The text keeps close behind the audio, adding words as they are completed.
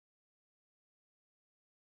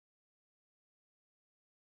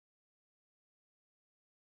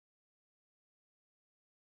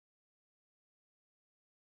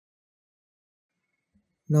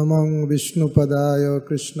नमं विष्णुपदाय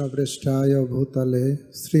कृष्णपृष्ठाय भूतले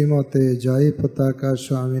श्रीमते जयपताका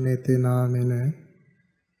स्वामिनेति नामिने।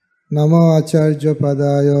 नमो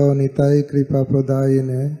आचार्यपदाय निताय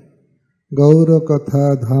कृपाप्रदायिने गौरकथा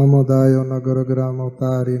धामोदाय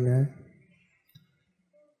नगरग्रामतारिणे।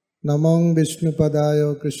 नमं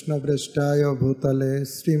विष्णुपदाय कृष्णपृष्ठाय भूतले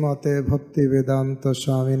श्रीमते भक्तिवेदांत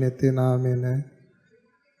स्वामिनेति नामिने।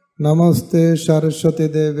 नमस्ते सरस्वती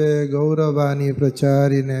देवे गौरवाणी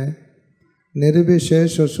प्रचारिणे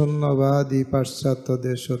निर्विशेष शून्यवादी पाश्चात्य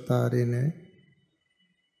देशतारिणे।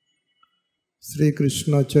 श्री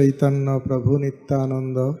कृष्ण चैतन्य प्रभु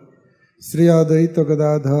नित्यानंद श्री अद्वैत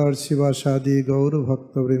गदाधर शिवासादि गौर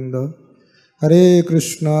भक्तवृंद। हरे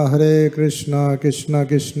कृष्ण कृष्ण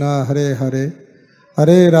कृष्ण हरे हरे,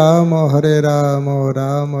 हरे राम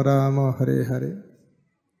राम राम हरे हरे।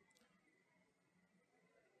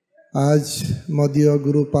 आज मदीय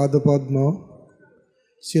गुरु पादपद्म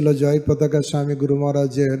शिल जयपताका स्वामी गुरु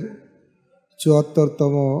महाराजेर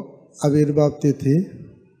 ৭৪তম आविर्भाव तिथि।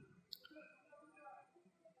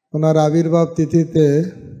 ओनार आविर्भाव तिथिते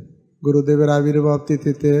गुरुदेवेर आविर्भाव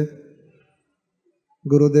तिथिते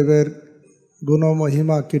गुरुदेवेर गुण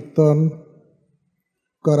महिमा कीर्तन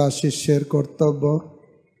करा शिष्येर कर्तव्य,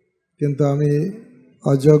 किन्तु आमी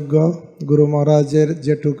अयोग्य। गुरु महाराजेर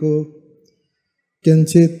जेटुकु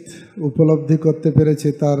किंचित उपलब्धि करते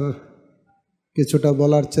पेरेछि तार किछुटा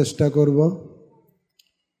बलार चेष्टा करब।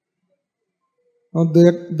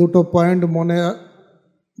 दुटो पॉइंट मने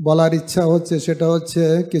बलार इच्छा होच्छे, सेटा होच्छे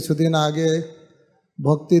किछुदिन आगे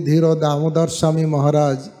भक्तिधीर दामोदर स्वामी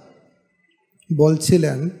महाराज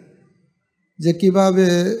बोलछिलेन जे किभाबे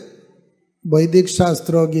वैदिक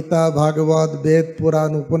शास्त्र गीता भागवत वेद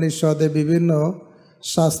पुराण उपनिषदे विभिन्न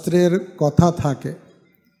शास्त्रेर कथा थाके,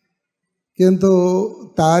 किन्तु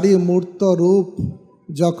तारी मूर्त रूप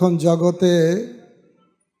जखन जगते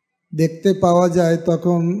देखते पावा जाए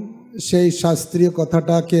तखन सेई शास्त्रीय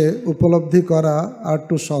कथाटाके उपलब्धि करा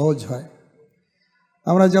आरटू सहज हय।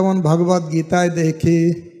 आमरा जेमन भगवत गीताय देखी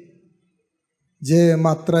जे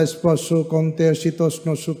मात्रा स्पर्श कन्ते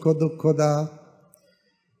शीतोष्ण सुख दुःखदा,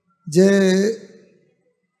 जे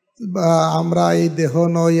आमरा एई देह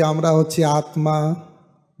नई, आमरा हच्छे आत्मा,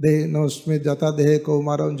 देहनस्मि यथा देहे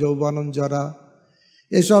कौमारं यौवनं जरा।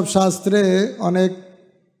 ये सब शास्त्रे अनेक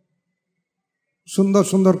सुंदर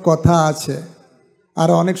सुंदर कथा आछे और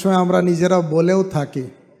अनेक समय आमरा निजेरा बोलेও थाकी,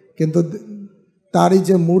 किन्तु तारी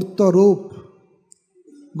जे मूर्त रूप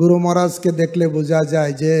गुरु महाराज के देखले बोझा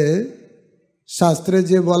जाए जे शास्त्रे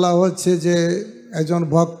जे बला होच्छे जे एकजन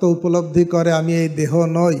भक्त उपलब्धि करे आमी एई देह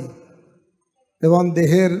नई एवं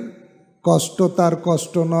देहेर कष्ट तार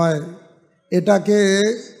कष्ट नय, एटाके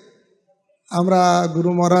आमरा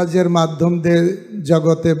गुरु महाराजेर माध्यम दे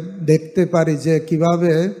जगते देखते पारी जे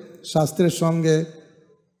किभाबे शास्त्रेर संगे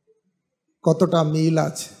कतटा मिल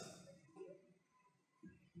आछे।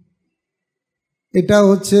 एटा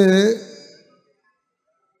होच्छे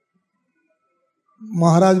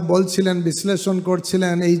महाराज बोलछिलेन, विश्लेषण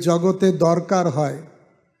करछिलेन एई जगते दरकार हय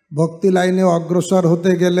भक्ति लाइने अग्रसर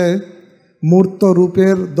होते गेले मूर्त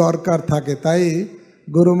रूपेर दरकार थाके। ताई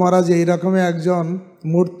गुरु महाराज एई रकम एकजन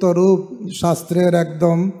मूर्त रूप शास्त्रेर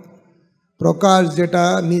एकदम प्रकाश, जेटा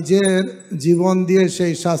निजेर जीवन दिए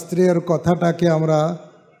सेई शास्त्रेर कथाटाके आमरा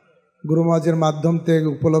गुरु महाराजेर माध्यम थेके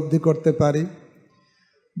उपलब्धि करते पारी।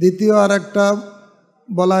 द्वितीय आरेकटा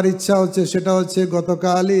बलार इच्छा होच्छे, सेटा होच्छे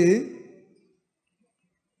गतकालई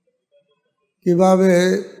किभाबे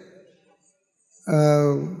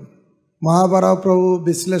महाभारत प्रभु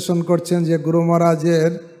विश्लेषण करछेन जे गुरु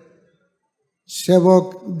महाराजेर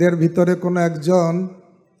सेवकदेर भितरे कोनो एकजन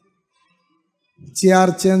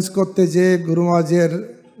चेयार चेंज करते जे गुरु महाराजेर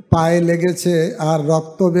पाये लेगेछे और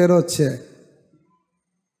रक्त बेर होच्छे।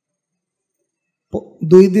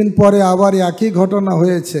 2 दिन परे आबार एकई घटना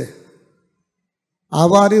हयेछे,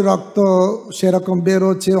 आबारई रक्त सेरकम बेर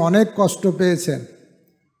होच्छे, अनेक कष्ट पेयेछेन।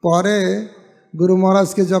 परे गुरु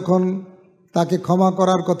महाराज के जखन ताके क्षमा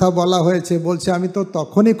करार कथा बला हयेछे बोलछे आमी तो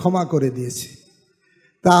तखनई क्षमा करे दियेछि।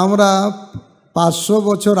 ता आमरा 500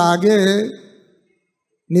 बछर आगे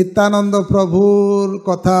नित्यानंद प्रभुर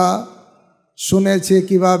कथा शुनेछि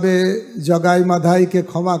किभाबे जगाई माधाई के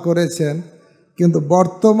क्षमा करेछेन, किन्तु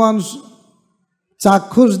बर्तमान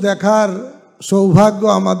चाक्षुष देखार सौभाग्य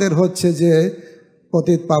आमादेर होच्छे जे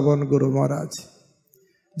पतित पावन गुरु महाराज,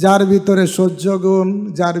 जार भितरे सह्य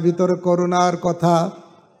गुण, जार भितरे करुणार कथा,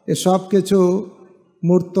 ए सब किछु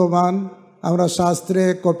मूर्तमान। आमरा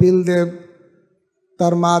शास्त्रे कपिल देव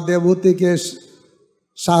तार मा देवहूति के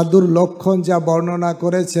साधुर लक्षण जा वर्णना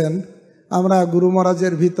करेছেন, आमरा गुरु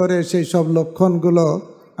महाराजेर भितरे सेई सब लक्षणगुलो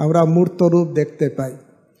आमरा मूर्त रूप देखते पाई।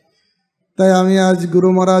 তাই আমি আজ গুরু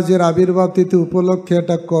মহারাজের আবির্ভাব তিথি উপলক্ষে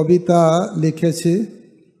একটা কবিতা লিখেছি,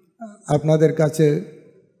 আপনাদের কাছে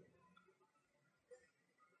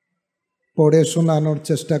পড়ে শোনানোর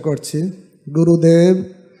চেষ্টা করছি। গুরুদেব,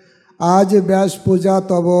 আজ ব্যাস পূজা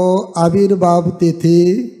তব আবির্ভাব তিথি,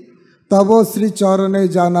 তব শ্রীচরণে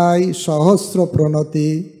জানাই সহস্র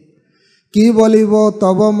প্রণতি। কি বলিব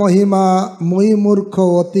তব মহিমা মুই মূর্খ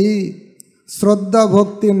অতি, শ্রদ্ধা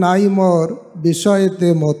ভক্তি নাই মোর বিষয়েতে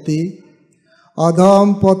মতি। অধম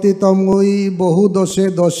পতিত মুই বহু দোষে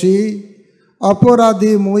দোষী,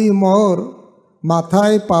 অপরাধী মুই মোর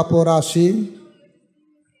মাথায় পাপ রাশি।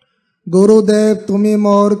 গুরুদেব তুমি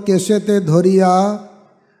মোর কেশেতে ধরিয়া,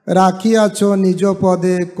 রাখিয়াছ নিজ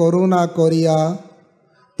পদে করুণা করিয়া।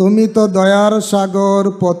 তুমি তো দয়ার সাগর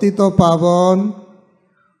পতিত পাবন,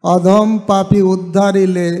 অধম পাপী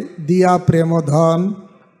উদ্ধারিলে দিয়া প্রেমধন।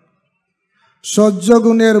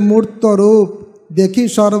 সহ্যগুণের মূর্ত রূপ দেখি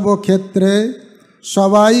সর্বক্ষেত্রে,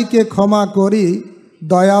 সবাইকে ক্ষমা করি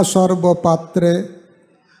দয়া সর্বপাত্রে।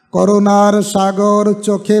 করুণার সাগর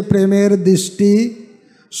চোখে প্রেমের দৃষ্টি,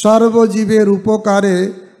 সর্বজীবের উপকারে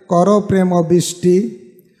কর প্রেম বৃষ্টি।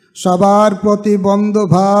 সবার প্রতি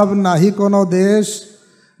বন্ধুভাব নাহি কোনো দেশ,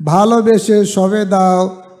 ভালোবেসে সবে দাও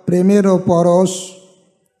প্রেমেরও পরশ।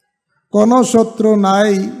 কোনো শত্রু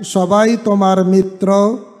নাই সবাই তোমার মিত্র,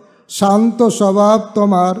 শান্ত স্বভাব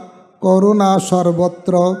তোমার করুণা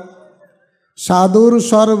সর্বত্র। সাধুর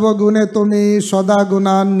সর্বগুণে তুমি সদা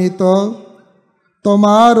গুণান্বিত,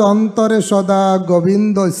 তোমার অন্তরে সদা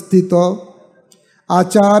গোবিন্দ স্থিত।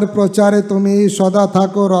 আচার প্রচারে তুমি সদা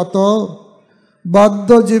থাকো রত, বদ্ধ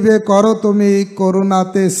জীবে করো তুমি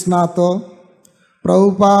করুণাতে স্নাত।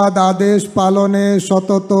 প্রভুপাদ আদেশ পালনে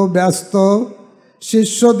সতত ব্যস্ত,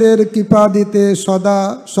 শিষ্যদের কৃপা দিতে সদা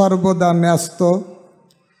সর্বদা ন্যস্ত।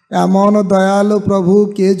 এমন দয়ালু প্রভু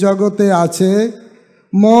কে জগতে আছে,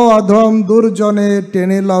 মো অধম দুর্জনে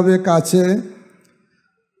টেনে লবে কাছে।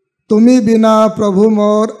 তুমি বিনা প্রভু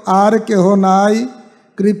মোর আর কেহ নাই,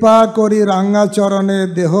 কৃপা করি রাঙ্গা চরণে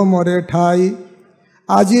দেহ মোরে ঠাই।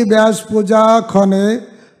 আজি ব্যাস পূজা ক্ষণে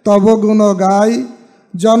তব গুণ গাই,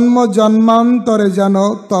 জন্ম জন্মান্তরে যেন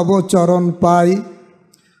তব চরণ পাই।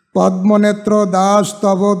 পদ্মনেত্র দাস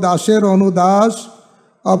তব দাসের অনুদাস,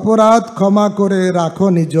 অপরাধ ক্ষমা করে রাখো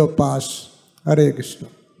নিজ পাশ। হরে Krishna.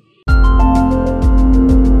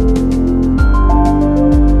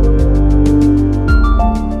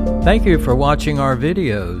 Thank you for watching our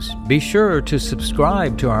videos. Be sure to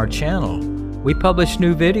subscribe to our channel. We publish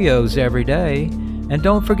new videos every day, and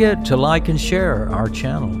don't forget to like and share our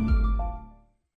channel.